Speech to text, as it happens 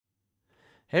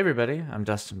Hey everybody, I'm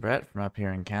Dustin Brett from up here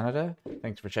in Canada.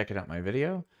 Thanks for checking out my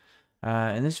video.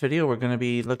 In this video, we're going to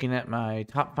be looking at my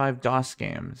top 5 DOS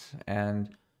games and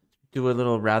do a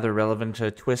little rather relevant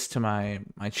twist to my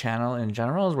channel in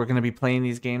general. Is we're going to be playing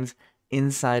these games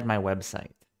inside my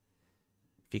website,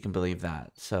 if you can believe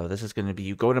that. So this is going to be,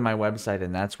 you go to my website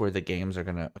and that's where the games are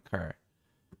going to occur.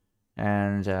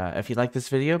 And if you like this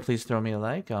video, please throw me a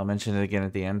like. I'll mention it again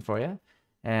at the end for you.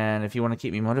 And if you want to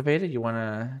keep me motivated, you want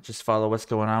to just follow what's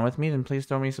going on with me, then please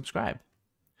throw me a subscribe.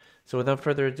 So without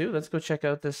further ado, let's go check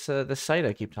out this site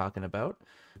I keep talking about.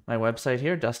 My website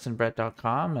here,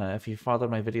 dustinbrett.com. If you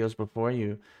followed my videos before,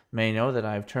 you may know that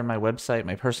I've turned my website,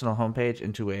 my personal homepage,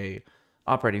 into a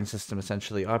operating system,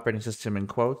 essentially. Operating system in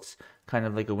quotes, kind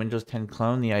of like a Windows 10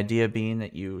 clone. The idea being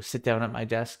that you sit down at my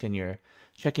desk and you're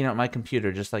checking out my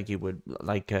computer just like you would,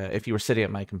 if you were sitting at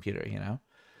my computer, you know?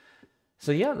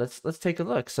 So yeah, let's take a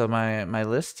look. So my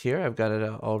list here, I've got it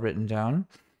all written down.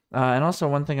 And also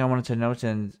one thing I wanted to note,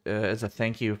 and as a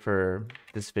thank you for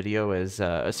this video, is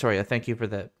a thank you for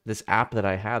this app that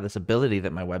I have, this ability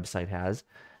that my website has,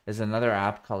 is another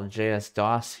app called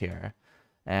JS-DOS here,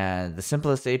 and the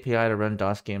simplest API to run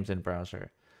DOS games in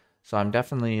browser. So I'm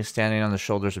definitely standing on the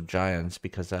shoulders of giants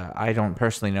because I don't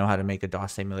personally know how to make a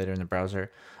DOS emulator in the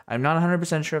browser. I'm not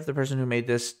 100% sure if the person who made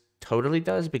this totally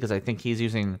does, because I think he's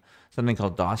using something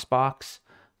called DOSBox,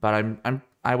 but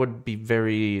I would be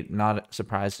very not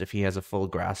surprised if he has a full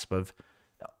grasp of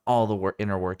all the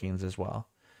inner workings as well.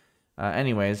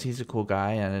 Anyways, he's a cool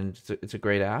guy, and it's a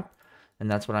great app, and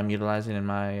that's what I'm utilizing in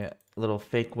my little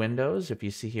fake windows. If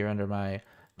you see here under my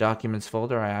documents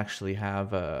folder, I actually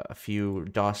have a few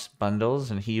DOS bundles,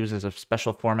 and he uses a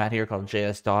special format here called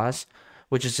JS-DOS,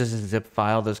 which is just a zip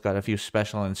file that's got a few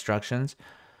special instructions.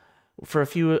 For a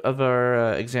few of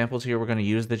our examples here, we're going to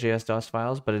use the JS-DOS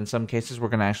files, but in some cases, we're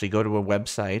going to actually go to a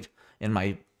website in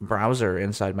my browser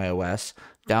inside my OS,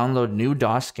 download new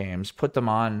DOS games, put them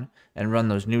on, and run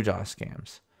those new DOS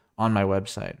games on my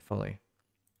website fully.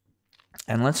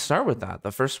 And let's start with that.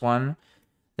 The first one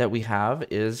that we have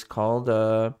is called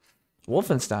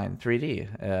Wolfenstein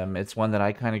 3D. It's one that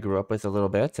I kind of grew up with a little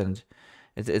bit, and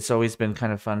it's always been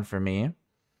kind of fun for me.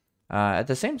 At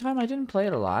the same time, I didn't play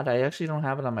it a lot. I actually don't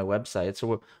have it on my website. So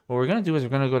what we're going to do is we're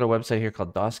going to go to a website here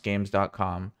called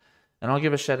dosgames.com. And I'll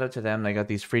give a shout out to them. They got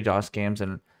these free DOS games.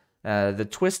 And the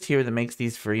twist here that makes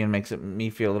these free and makes me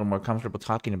feel a little more comfortable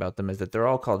talking about them is that they're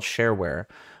all called shareware,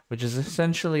 which is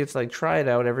essentially, it's like, try it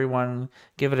out. Everyone,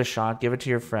 give it a shot. Give it to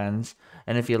your friends.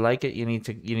 And if you like it, you need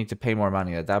to pay more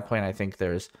money. At that point, I think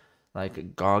there's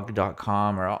like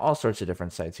GOG.com or all sorts of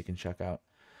different sites you can check out.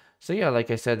 So yeah, like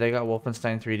I said, they got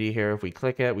Wolfenstein 3D here. If we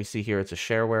click it, we see here it's a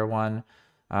shareware one.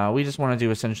 We just want to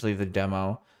do essentially the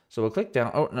demo. So we'll click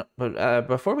down. Oh, no, but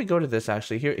before we go to this,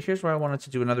 actually, here's where I wanted to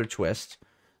do another twist.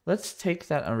 Let's take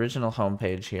that original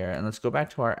homepage here, and let's go back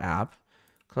to our app,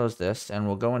 close this, and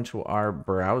we'll go into our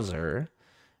browser,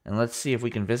 and let's see if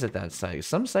we can visit that site.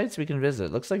 Some sites we can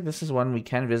visit. Looks like this is one we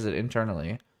can visit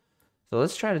internally. So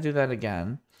let's try to do that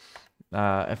again.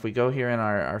 If we go here in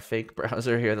our fake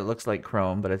browser here that looks like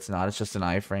Chrome, but it's not, it's just an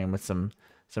iframe with some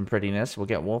prettiness, we'll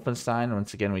get Wolfenstein.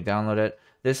 Once again, we download it.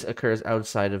 This occurs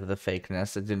outside of the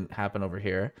fakeness. It didn't happen over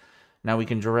here. Now we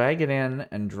can drag it in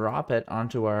and drop it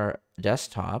onto our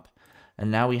desktop, and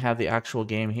now we have the actual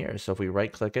game here. So if we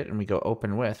right click it and we go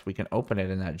open with, we can open it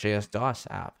in that JS-DOS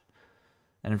app.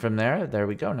 And from there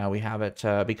we go. Now we have it,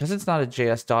 because it's not a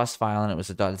JS-DOS file and it was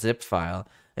a .zip file,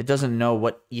 it doesn't know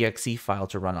what exe file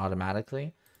to run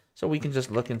automatically. So we can just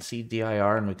look and see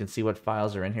dir, and we can see what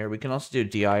files are in here. We can also do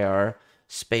dir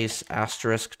space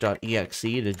 *.exe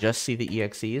to just see the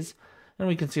exes. And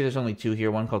we can see there's only two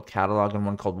here, one called catalog and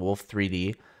one called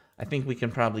wolf3d. I think we can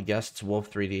probably guess it's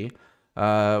wolf3d.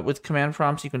 With command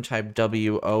prompts, you can type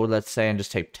wo, let's say, and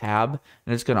just type tab,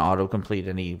 and it's going to autocomplete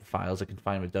any files it can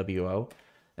find with wo.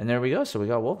 And there we go. So we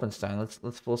got Wolfenstein.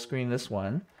 Let's full screen this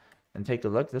one and take a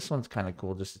look. This one's kind of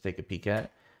cool just to take a peek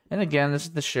at. And again, this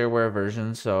is the shareware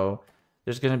version, so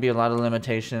there's going to be a lot of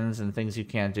limitations and things you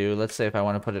can't do. Let's say if I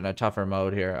want to put it in a tougher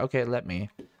mode here. Okay, let me.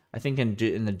 I think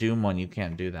in the Doom one, you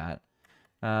can't do that.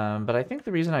 But I think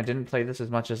the reason I didn't play this as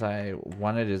much as I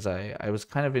wanted is I was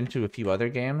kind of into a few other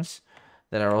games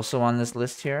that are also on this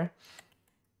list here.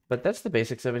 But that's the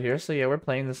basics of it here. So yeah, we're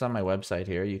playing this on my website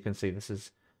here. You can see this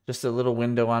is just a little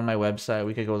window on my website.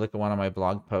 We could go look at one of my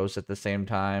blog posts at the same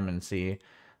time and see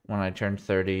when I turned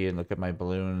 30 and look at my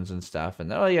balloons and stuff.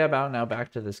 And oh yeah, about now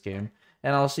back to this game.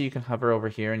 And also you can hover over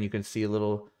here and you can see a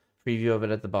little preview of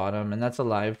it at the bottom. And that's a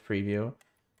live preview.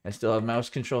 I still have mouse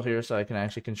control here so I can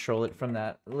actually control it from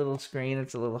that little screen.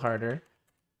 It's a little harder.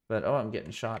 But oh, I'm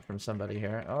getting shot from somebody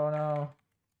here. Oh no.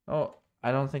 Oh,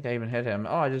 I don't think I even hit him.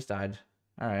 Oh, I just died.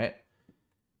 All right.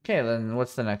 Okay, then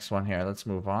what's the next one here? Let's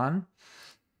move on.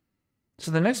 So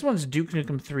the next one's Duke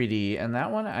Nukem 3D, and that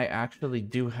one I actually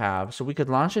do have. So we could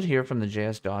launch it here from the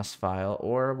JS-DOS file,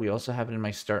 or we also have it in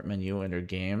my start menu under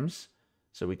games.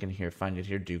 So we can find it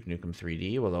here, Duke Nukem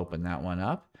 3D. We'll open that one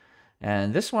up.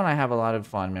 And this one I have a lot of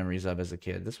fond memories of as a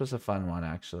kid. This was a fun one,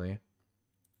 actually.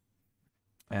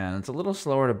 And it's a little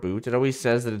slower to boot. It always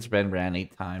says that it's been ran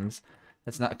 8 times.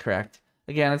 That's not correct.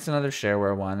 Again, it's another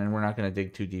shareware one, and we're not going to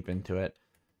dig too deep into it.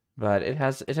 But it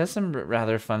has some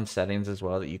rather fun settings as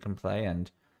well that you can play,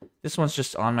 and this one's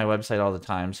just on my website all the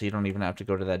time, so you don't even have to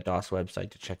go to that DOS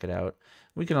website to check it out.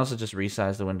 We can also just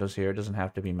resize the windows here. It doesn't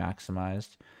have to be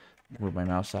maximized. Move my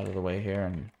mouse out of the way here,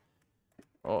 and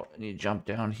oh, I need to jump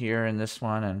down here in this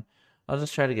one, and I'll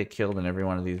just try to get killed in every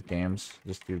one of these games.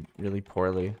 Just do really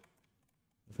poorly.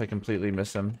 If I completely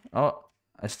miss him. Oh,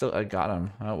 I got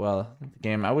him. Oh, well, the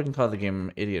game, I wouldn't call the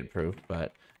game idiot-proof,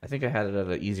 but I think I had it at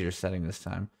an easier setting this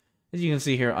time. As you can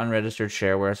see here, unregistered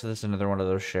shareware, so this is another one of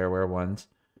those shareware ones.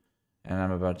 And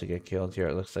I'm about to get killed here,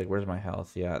 it looks like. Where's my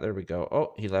health? Yeah, there we go.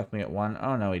 Oh, he left me at 1.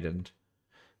 Oh, no, he didn't.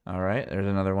 Alright, there's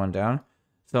another one down.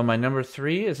 So my number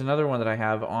 3 is another one that I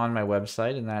have on my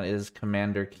website, and that is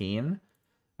Commander Keen.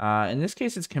 In this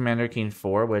case, it's Commander Keen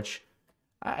 4, which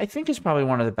I think is probably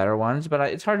one of the better ones, but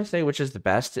it's hard to say which is the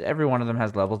best. Every one of them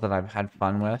has levels that I've had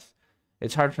fun with.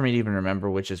 It's hard for me to even remember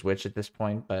which is which at this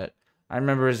point, but I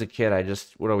remember as a kid, I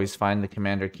just would always find the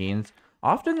Commander Keens.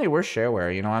 Often they were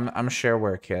shareware, you know, I'm a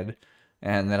shareware kid,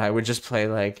 and that I would just play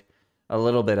like a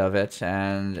little bit of it,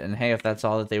 and hey, if that's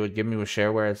all that they would give me with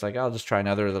shareware, it's like, I'll just try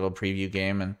another little preview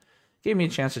game, and it gave me a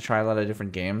chance to try a lot of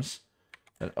different games.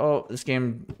 But, oh, this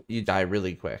game, you die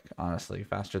really quick, honestly,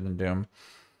 faster than Doom.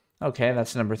 Okay,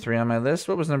 that's number 3 on my list.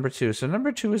 What was number 2? So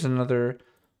number 2 is another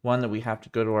one that we have to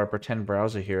go to our pretend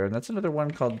browser here, and that's another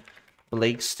one called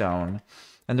Blakestone.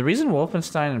 And the reason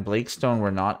Wolfenstein and Blakestone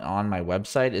were not on my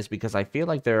website is because I feel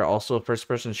like they're also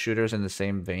first-person shooters in the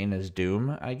same vein as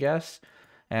Doom, I guess.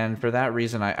 And for that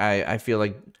reason, I feel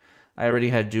like I already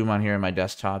had Doom on here in my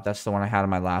desktop. That's the one I had on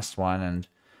my last one, and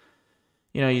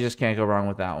you know, you just can't go wrong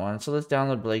with that one. So let's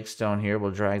download Blakestone here.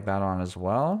 We'll drag that on as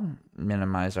well.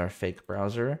 Minimize our fake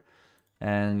browser.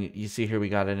 And you see here we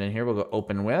got it in here. We'll go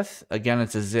open with. Again,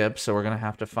 it's a zip, so we're going to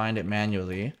have to find it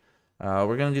manually.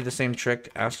 We're going to do the same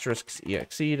trick,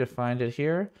 *exe, to find it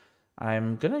here.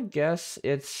 I'm going to guess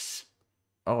it's...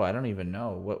 Oh, I don't even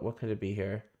know. What could it be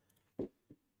here?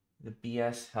 The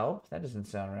BS help? That doesn't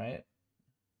sound right.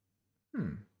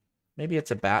 Maybe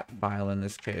it's a bat file in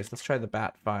this case. Let's try the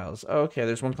bat files. Oh, okay,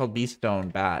 there's one called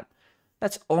bstone bat.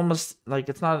 That's almost like,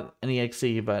 it's not an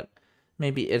exe, but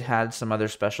maybe it had some other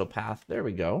special path. There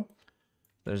we go.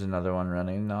 There's another one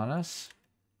running on us.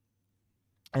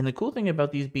 And the cool thing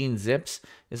about these being zips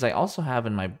is I also have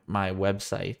in my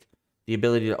website the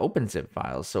ability to open zip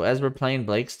files. So as we're playing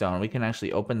Blakestone, we can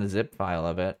actually open the zip file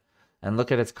of it and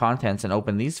look at its contents and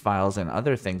open these files and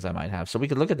other things I might have. So we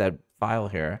could look at that file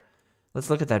here. Let's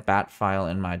look at that bat file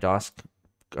in my DOS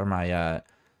or my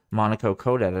Monaco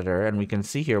code editor, and we can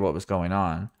see here what was going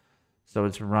on. So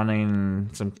it's running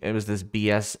it was this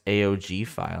BS AOG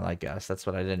file, I guess. That's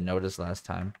what I didn't notice last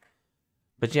time.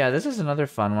 But yeah, this is another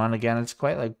fun one. Again, it's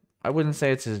quite like, I wouldn't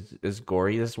say it's as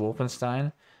gory as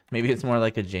Wolfenstein. Maybe it's more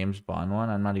like a James Bond one.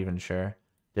 I'm not even sure.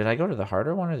 Did I go to the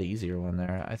harder one or the easier one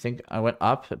there? I think I went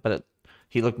up, but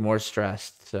he looked more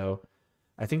stressed. So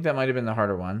I think that might have been the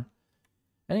harder one.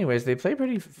 Anyways, they play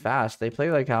pretty fast. They play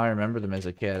like how I remember them as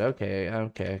a kid.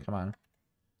 Okay, come on.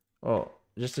 Oh,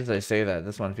 just as I say that,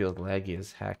 this one feels laggy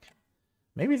as heck.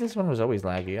 Maybe this one was always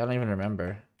laggy. I don't even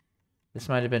remember. This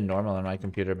might have been normal on my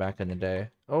computer back in the day.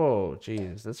 Oh,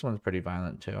 geez. This one's pretty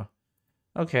violent, too.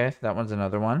 Okay, that one's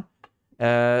another one.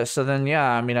 So then, yeah,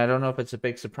 I mean, I don't know if it's a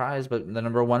big surprise, but the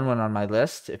number 1 one on my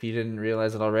list, if you didn't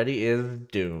realize it already, is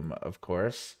Doom, of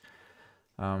course.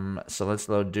 So let's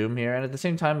load Doom here. And at the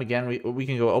same time, again, we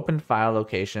can go open file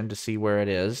location to see where it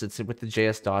is. It's with the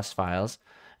JS-DOS files.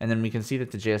 And then we can see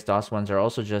that the JS-DOS ones are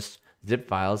also just zip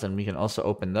files, and we can also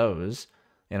open those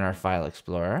in our file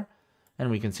explorer. And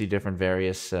we can see different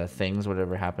various things,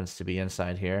 whatever happens to be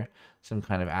inside here. Some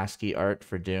kind of ASCII art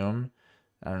for Doom.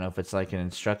 I don't know if it's like an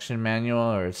instruction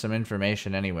manual or some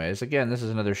information anyways. Again, this is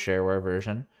another shareware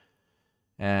version.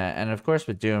 And of course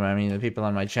with Doom, I mean, the people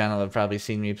on my channel have probably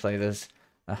seen me play this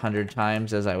 100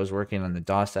 times as I was working on the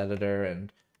DOS editor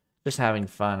and just having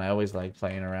fun. I always like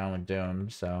playing around with Doom,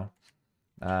 so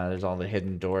there's all the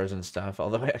hidden doors and stuff,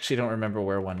 although I actually don't remember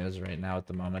where one is right now at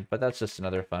the moment, but that's just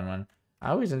another fun one. I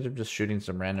always end up just shooting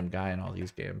some random guy in all these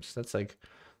games. That's like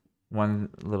one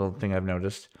little thing I've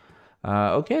noticed.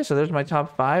 Okay, so there's my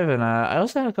top 5, and I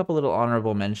also had a couple little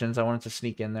honorable mentions I wanted to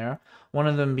sneak in there. One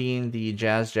of them being the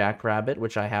Jazz Jackrabbit,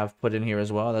 which I have put in here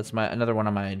as well. That's another one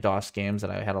of my DOS games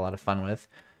that I had a lot of fun with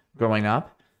growing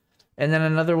up. And then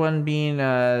another one being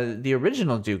the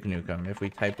original Duke Nukem. If we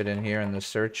type it in here in the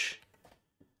search,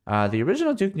 the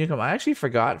original Duke Nukem, I actually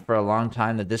forgot for a long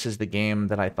time that this is the game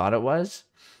that I thought it was.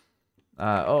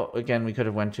 Oh, again, we could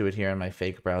have went to it here in my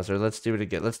fake browser. Let's do it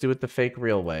again. Let's do it the fake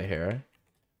real way here.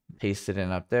 Paste it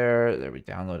in up there. There, we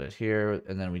download it here,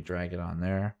 and then we drag it on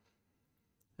there.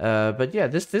 But yeah,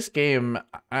 this game,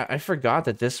 I forgot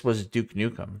that this was Duke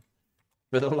Nukem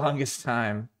for the longest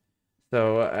time.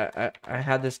 So I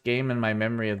had this game in my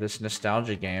memory of this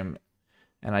nostalgia game,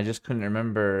 and I just couldn't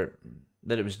remember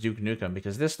that it was Duke Nukem,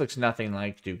 because this looks nothing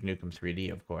like Duke Nukem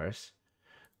 3D, of course.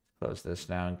 Close this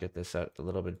now and get this out a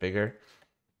little bit bigger.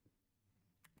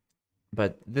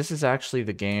 But this is actually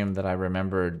the game that I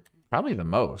remembered probably the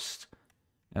most.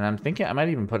 And I'm thinking I might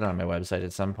even put it on my website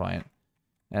at some point.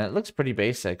 And it looks pretty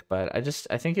basic, but I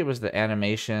think it was the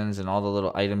animations and all the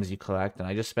little items you collect, and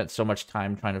I just spent so much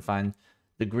time trying to find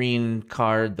the green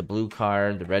card, the blue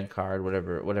card, the red card,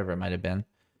 whatever it might have been.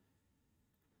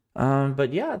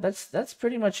 But yeah, that's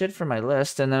pretty much it for my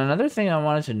list. And then another thing I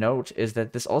wanted to note is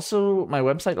that my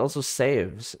website also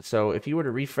saves. So if you were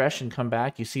to refresh and come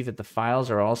back, you see that the files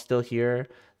are all still here.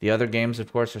 The other games,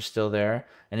 of course, are still there.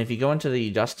 And if you go into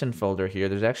the Justin folder here,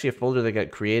 there's actually a folder that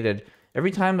got created.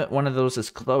 Every time that one of those is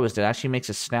closed, it actually makes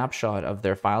a snapshot of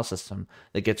their file system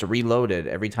that gets reloaded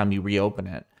every time you reopen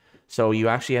it. So you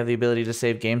actually have the ability to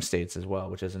save game states as well,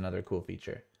 which is another cool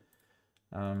feature.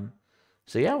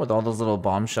 So yeah, with all those little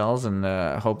bombshells, and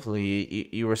hopefully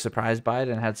you were surprised by it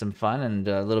and had some fun and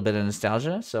a little bit of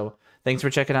nostalgia. So thanks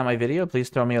for checking out my video. Please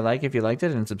throw me a like if you liked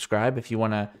it, and subscribe if you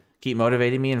want to keep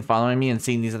motivating me and following me and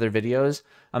seeing these other videos.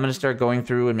 I'm going to start going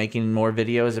through and making more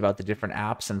videos about the different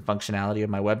apps and functionality of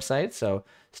my website. So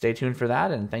stay tuned for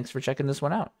that, and thanks for checking this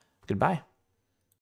one out. Goodbye.